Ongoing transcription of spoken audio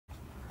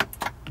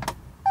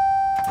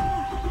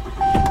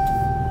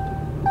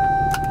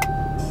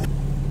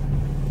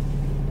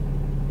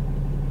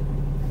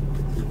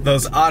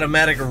those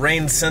automatic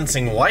rain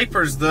sensing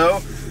wipers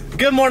though.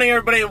 Good morning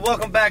everybody,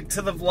 welcome back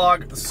to the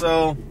vlog.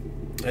 So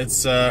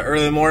it's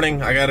early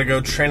morning. I gotta go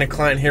train a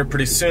client here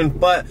pretty soon,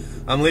 but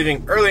I'm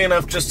leaving early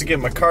enough just to get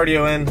my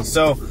cardio in.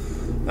 So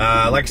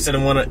like I said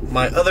in one of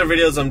my other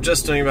videos, I'm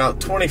just doing about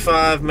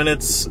 25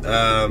 minutes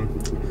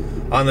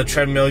on the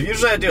treadmill.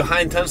 Usually I do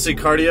high intensity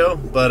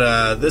cardio,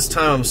 but this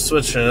time I'm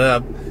switching it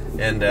up,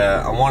 and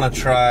I want to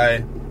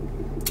try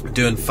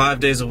doing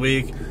 5 days a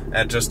week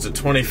at just a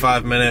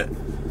 25-minute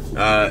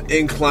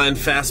incline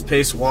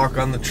fast-paced walk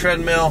on the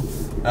treadmill.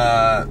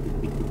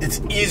 It's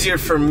easier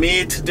for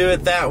me to do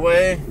it that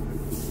way,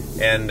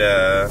 and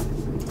I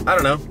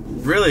don't know,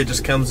 really it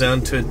just comes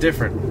down to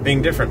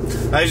being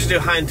different. I usually do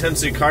high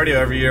intensity cardio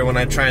every year when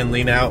I try and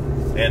lean out,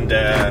 and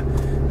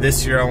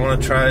this year I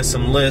want to try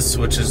some LISS,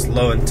 which is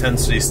low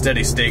intensity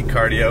steady state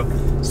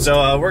cardio.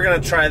 So we're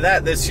gonna try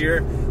that this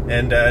year,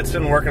 and it's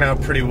been working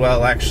out pretty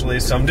well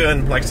actually. So I'm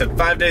doing, like I said,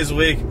 5 days a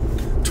week,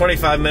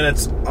 25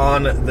 minutes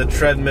on the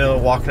treadmill,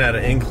 walking at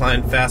an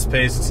incline,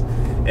 fast-paced.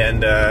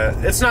 And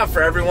it's not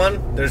for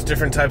everyone. There's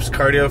different types of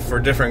cardio for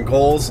different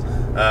goals.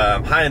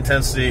 High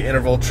intensity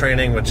interval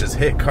training, which is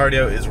HIIT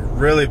cardio, is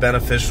really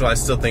beneficial. I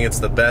still think it's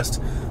the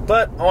best,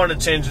 but I want to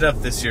change it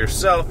up this year.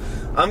 So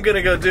I'm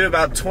gonna go do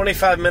about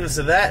 25 minutes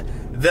of that.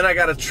 Then I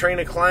gotta train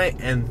a client,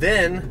 and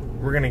then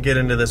we're gonna get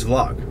into this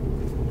vlog.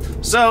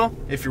 So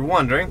if you're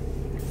wondering,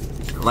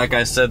 like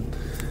I said,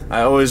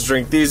 I always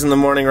drink these in the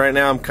morning. Right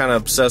now I'm kind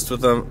of obsessed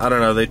with them. I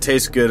don't know, they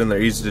taste good and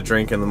they're easy to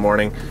drink in the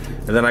morning.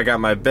 And then I got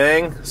my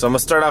Bang. So I'm gonna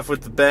start off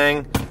with the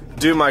Bang,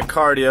 do my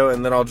cardio,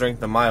 and then I'll drink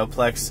the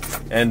Myoplex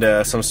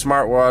and some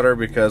Smart Water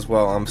because,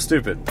 well, I'm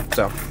stupid.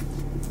 So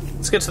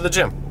let's get to the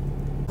gym.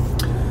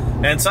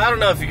 And so I don't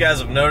know if you guys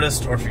have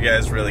noticed or if you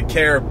guys really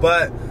care,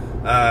 but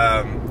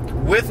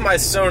with my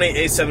Sony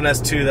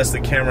a7S II, that's the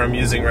camera I'm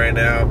using right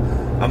now,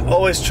 I'm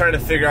always trying to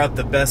figure out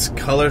the best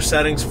color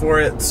settings for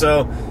it.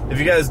 So if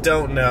you guys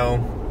don't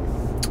know,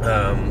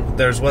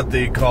 there's what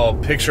they call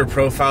picture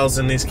profiles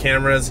in these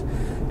cameras,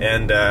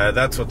 and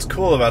that's what's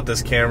cool about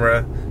this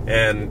camera.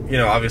 And you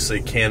know,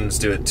 obviously Canons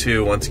do it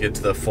too once you get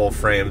to the full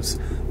frames,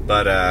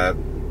 but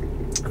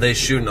they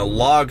shoot in a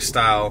log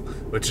style,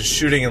 which is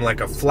shooting in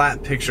like a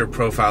flat picture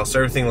profile, so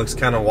everything looks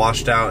kind of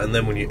washed out, and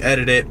then when you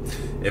edit it,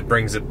 it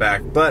brings it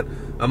back. But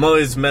I'm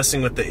always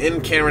messing with the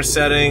in-camera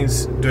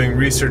settings, doing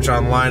research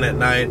online at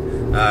night,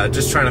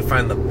 just trying to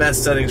find the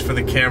best settings for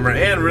the camera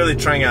and really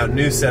trying out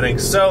new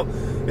settings. So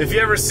if you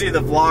ever see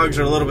the vlogs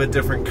are a little bit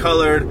different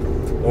colored,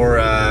 or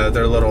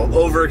they're a little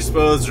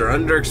overexposed or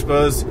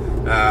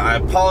underexposed, I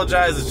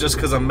apologize. It's just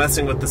because I'm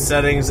messing with the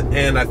settings,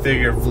 and I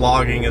figure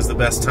vlogging is the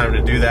best time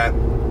to do that.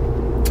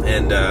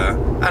 And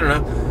I don't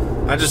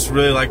know, I just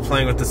really like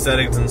playing with the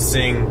settings and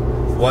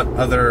seeing what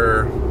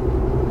other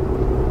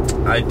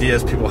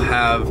ideas people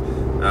have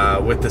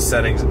with the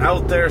settings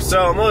out there.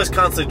 So I'm always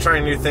constantly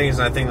trying new things,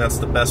 and I think that's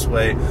the best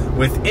way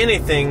with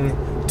anything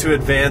to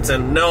advance.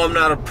 And no, I'm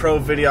not a pro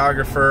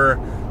videographer,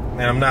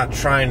 and I'm not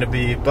trying to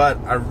be, but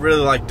I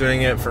really like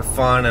doing it for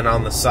fun and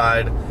on the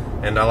side,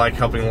 and I like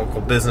helping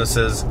local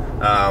businesses.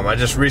 I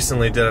just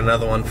recently did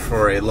another one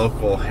for a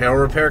local hair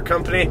repair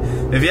company.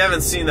 If you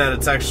haven't seen that,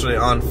 it's actually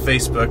on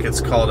Facebook.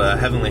 It's called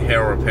Heavenly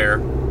Hair Repair.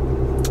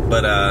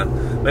 But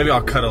maybe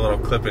I'll cut a little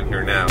clip in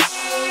here now.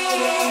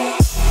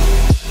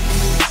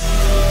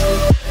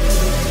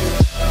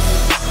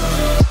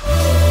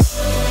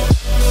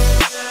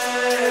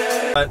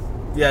 But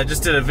yeah, I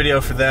just did a video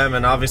for them,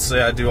 and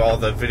obviously I do all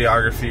the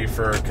videography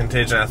for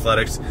Contagion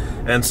Athletics,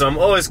 and so I'm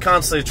always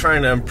constantly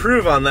trying to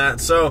improve on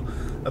that. So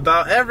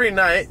about every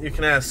night, you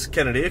can ask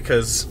Kennedy,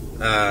 because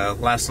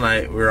last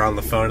night we were on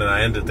the phone and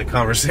I ended the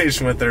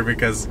conversation with her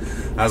because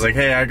I was like,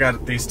 hey, I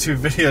got these 2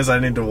 videos I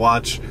need to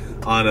watch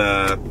on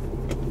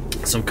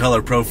some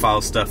color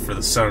profile stuff for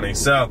the Sony.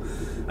 So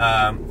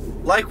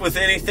like with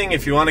anything,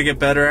 if you want to get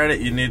better at it,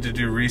 you need to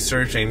do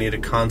research, and you need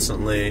to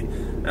constantly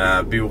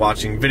be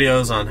watching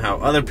videos on how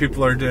other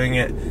people are doing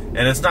it.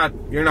 And it's not,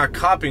 you're not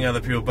copying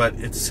other people, but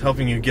it's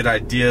helping you get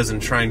ideas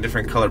and trying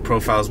different color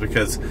profiles,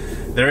 because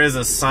there is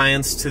a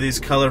science to these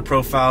color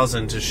profiles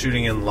and to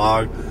shooting in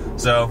log.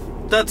 So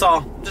that's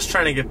all, just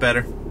trying to get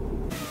better.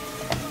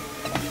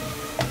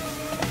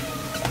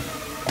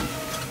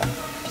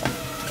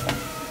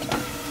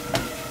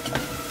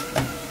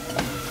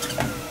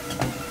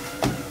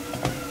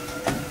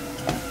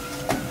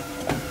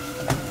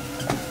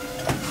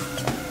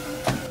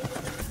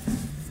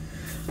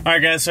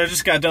 Alright guys, so I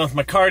just got done with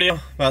my cardio,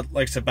 about,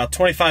 like I said, about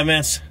 25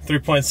 minutes,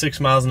 3.6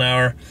 miles an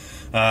hour,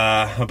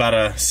 about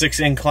a 6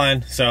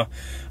 incline. So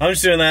I'm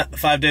just doing that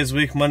 5 days a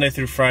week, Monday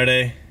through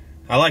Friday.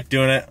 I like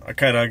doing it. I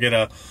kind of get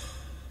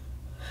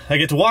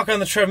to walk on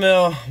the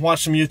treadmill,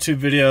 watch some YouTube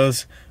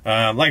videos.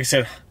 Like I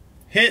said,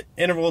 HIIT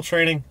interval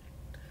training,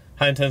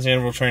 high intensity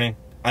interval training,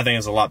 I think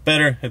is a lot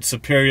better. It's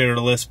superior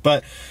to LISS,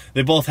 but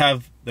they both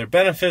have their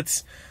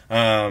benefits.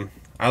 I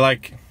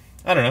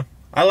don't know,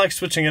 I like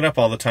switching it up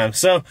all the time.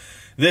 So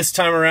this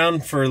time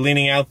around, for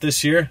leaning out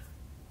this year,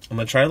 I'm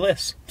gonna try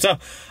LISS. So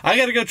I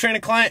gotta go train a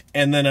client,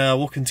 and then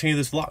we'll continue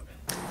this vlog.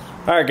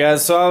 Alright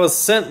guys, so I was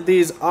sent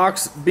these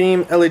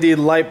AuxBeam LED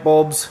light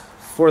bulbs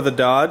for the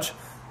Dodge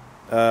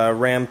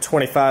Ram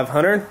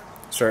 2500.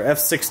 So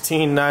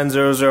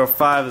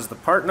F1690005 is the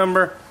part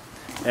number,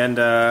 and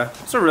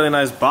it's a really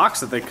nice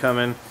box that they come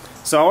in.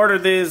 So I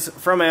ordered these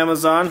from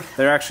Amazon.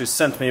 They're actually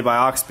sent to me by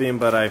AuxBeam,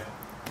 but I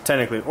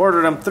technically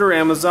ordered them through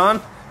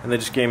Amazon, and they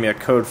just gave me a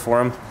code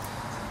for them.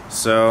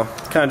 So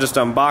kind of just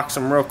unbox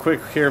them real quick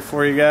here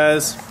for you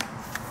guys.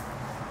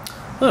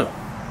 Oh,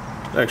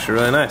 actually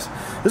really nice.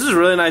 This is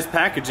really nice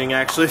packaging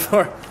actually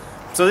for.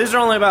 So these are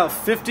only about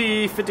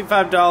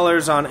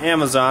 $55 on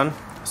Amazon.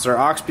 So they're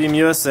AuxBeam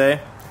USA.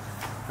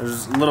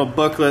 There's a little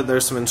booklet.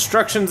 There's some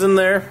instructions in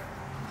there,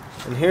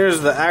 and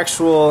here's the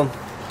actual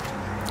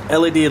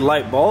LED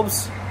light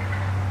bulbs.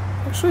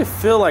 Actually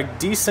feel like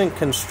decent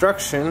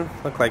construction.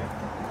 Look like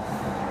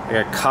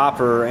a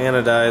copper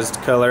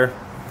anodized color.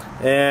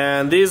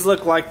 And these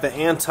look like the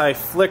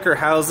anti-flicker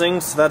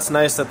housings, so that's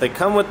nice that they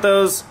come with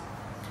those.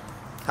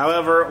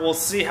 However, we'll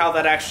see how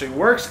that actually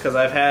works, because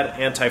I've had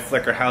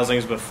anti-flicker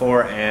housings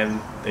before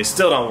and they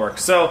still don't work.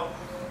 So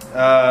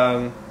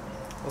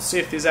we'll see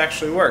if these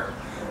actually work.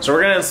 So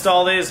we're going to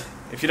install these.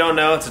 If you don't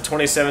know, it's a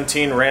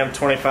 2017 Ram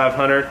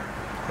 2500,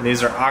 and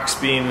these are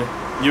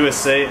AuxBeam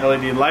USA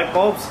LED light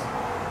bulbs.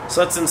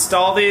 So let's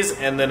install these,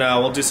 and then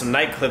we'll do some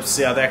night clips to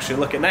see how they actually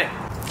look at night.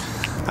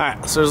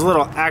 Alright, so there's a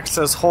little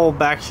access hole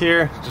back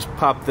here. Just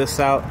pop this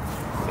out,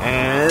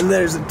 and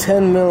there's a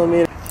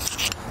 10mm.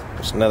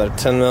 There's another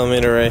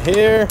 10mm right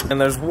here,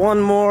 and there's one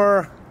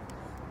more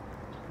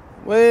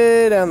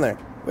way down there.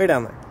 Way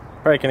down there.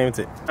 Probably can't even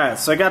see. Alright,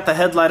 so I got the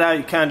headlight out.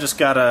 You kind of just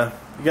gotta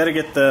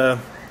get the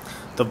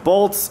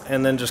bolts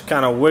and then just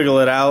kind of wiggle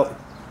it out.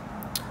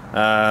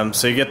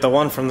 So you get the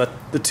one from the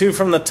two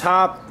from the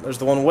top. There's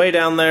the one way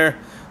down there,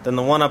 then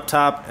the one up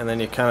top, and then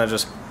you kind of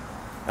just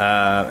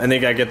and then you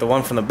gotta get the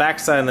one from the back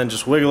side and then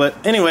just wiggle it.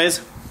 Anyways,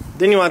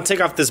 then you want to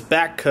take off this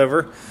back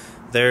cover.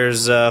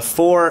 There's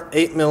 4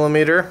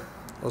 8mm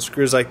little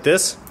screws like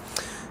this,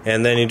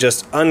 and then you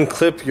just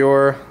unclip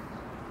your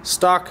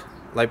stock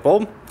light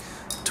bulb,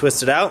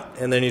 twist it out,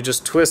 and then you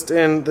just twist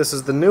in. This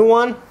is the new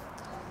one.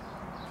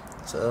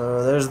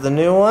 So there's the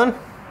new one.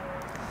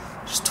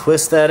 Just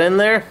twist that in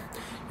there,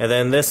 and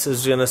then this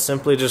is gonna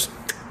simply just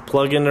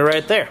plug into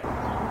right there.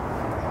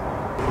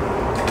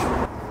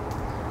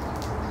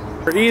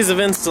 For ease of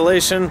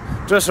installation,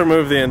 just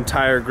remove the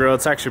entire grill.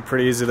 It's actually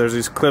pretty easy. There's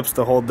these clips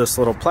to hold this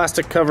little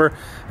plastic cover,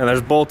 and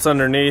there's bolts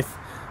underneath,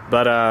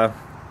 but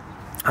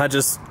I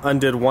just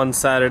undid one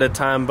side at a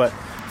time. But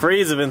for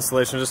ease of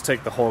installation, just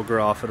take the whole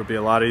grill off. It'll be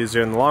a lot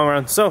easier in the long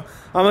run. So I'm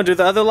gonna do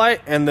the other light,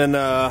 and then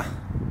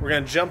we're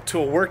gonna jump to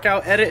a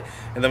workout edit,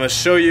 and then I'm gonna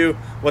show you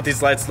what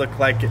these lights look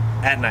like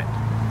at night.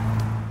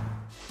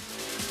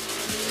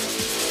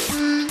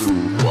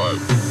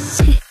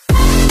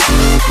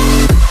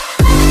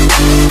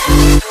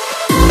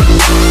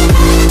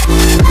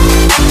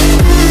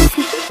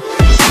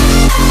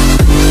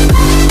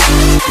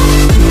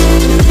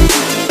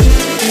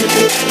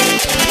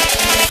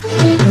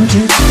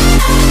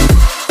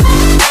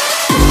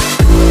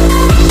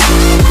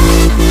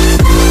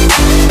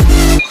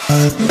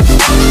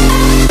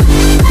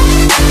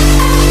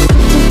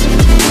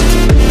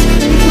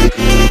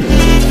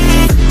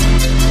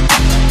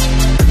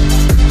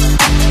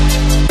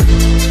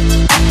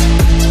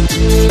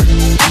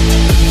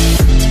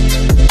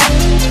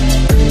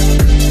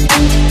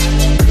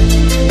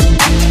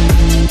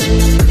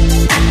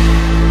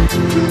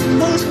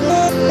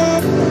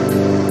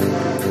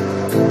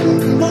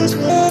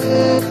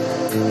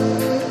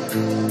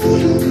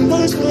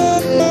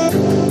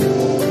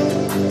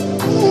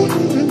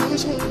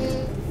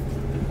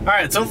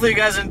 Alright, so hopefully you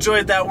guys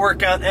enjoyed that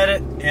workout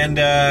edit, and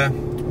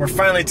we're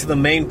finally to the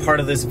main part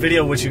of this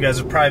video, which you guys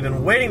have probably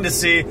been waiting to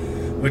see,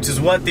 which is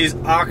what these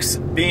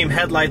AuxBeam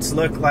headlights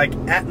look like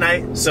at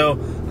night. So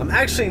I'm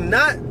actually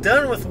not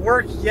done with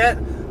work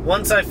yet.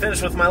 Once I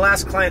finish with my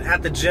last client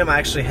at the gym, I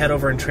actually head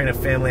over and train a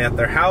family at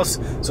their house.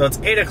 So it's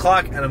 8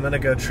 o'clock, and I'm gonna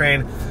go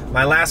train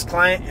my last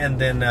client, and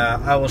then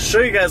I will show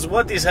you guys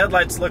what these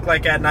headlights look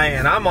like at night.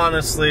 And I'm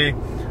honestly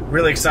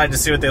really excited to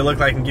see what they look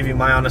like and give you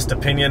my honest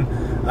opinion.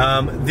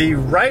 The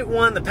right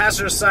one, the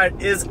passenger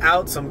side, is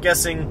out, so I'm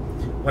guessing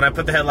when I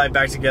put the headlight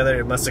back together,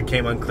 it must have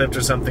came unclipped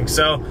or something.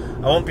 So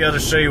I won't be able to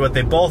show you what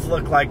they both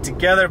look like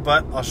together,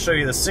 but I'll show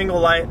you the single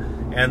light,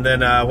 and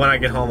then when I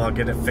get home, I'll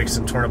get it fixed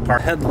and torn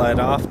apart. Headlight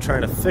off,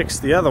 trying to fix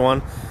the other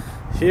one.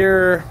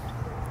 Here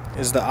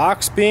is the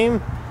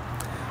AuxBeam,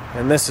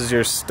 and this is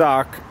your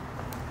stock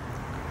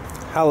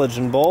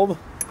halogen bulb.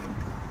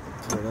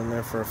 Put it in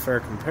there for a fair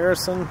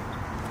comparison.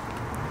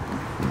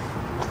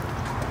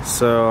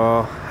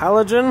 So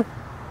halogen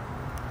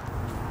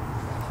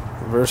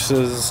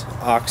versus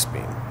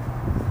AuxBeam.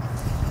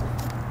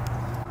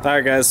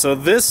 Alright guys, so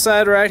this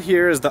side right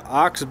here is the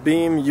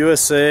AuxBeam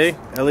USA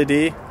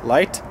LED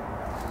light.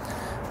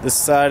 This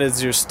side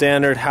is your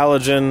standard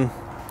halogen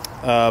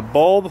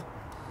bulb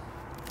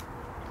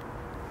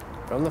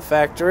from the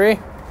factory,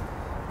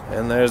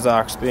 and there's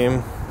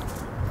AuxBeam.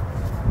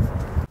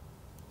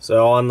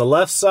 So on the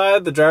left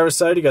side, the driver's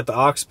side, you got the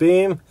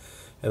AuxBeam,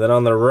 And then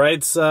on the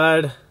right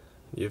side,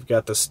 you've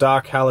got the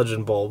stock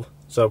halogen bulb.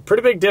 So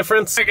pretty big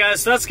difference. Alright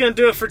guys, so that's gonna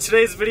do it for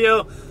today's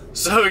video.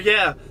 So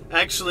yeah,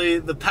 actually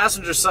the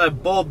passenger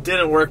side bulb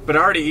didn't work, but I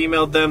already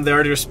emailed them. They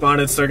already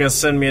responded, so they're gonna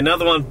send me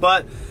another one.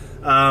 But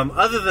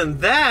other than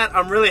that,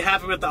 I'm really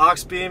happy with the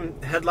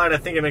AuxBeam headlight. I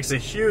think it makes a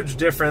huge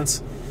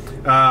difference.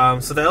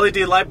 So the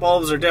LED light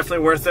bulbs are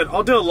definitely worth it.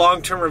 I'll do a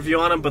long-term review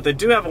on them, but they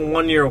do have a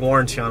 1-year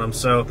warranty on them.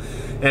 So,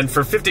 and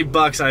for 50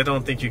 bucks, I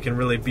don't think you can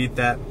really beat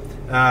that.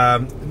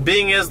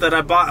 Being is that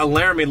I bought a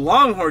Laramie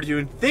Longhorn, you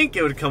would think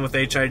it would come with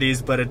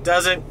HIDs, but it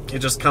doesn't. It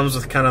just comes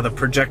with kind of the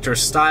projector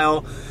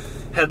style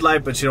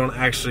headlight, but you don't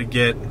actually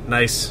get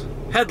nice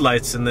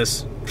headlights in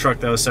this truck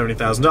that was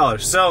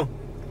 $70,000. So,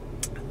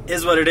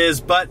 is what it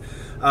is. But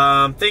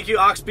thank you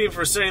AuxBeam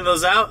for sending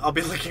those out. I'll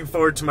be looking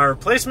forward to my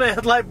replacement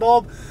headlight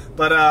bulb,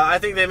 but I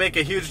think they make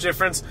a huge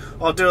difference.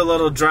 I'll do a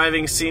little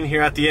driving scene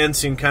here at the end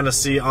so you can kind of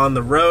see on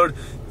the road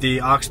the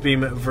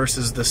AuxBeam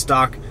versus the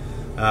stock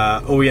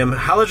OEM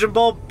halogen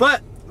bulb.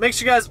 But make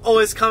sure you guys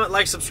always comment,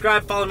 like,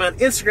 subscribe, follow me on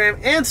Instagram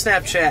and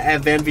Snapchat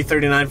at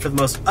VanV39 for the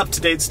most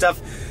up-to-date stuff.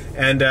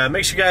 And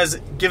make sure you guys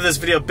give this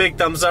video a big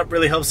thumbs up,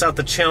 really helps out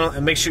the channel.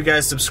 And make sure you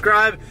guys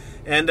subscribe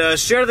and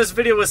share this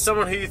video with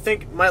someone who you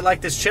think might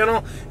like this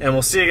channel. And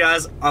we'll see you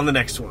guys on the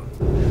next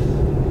one.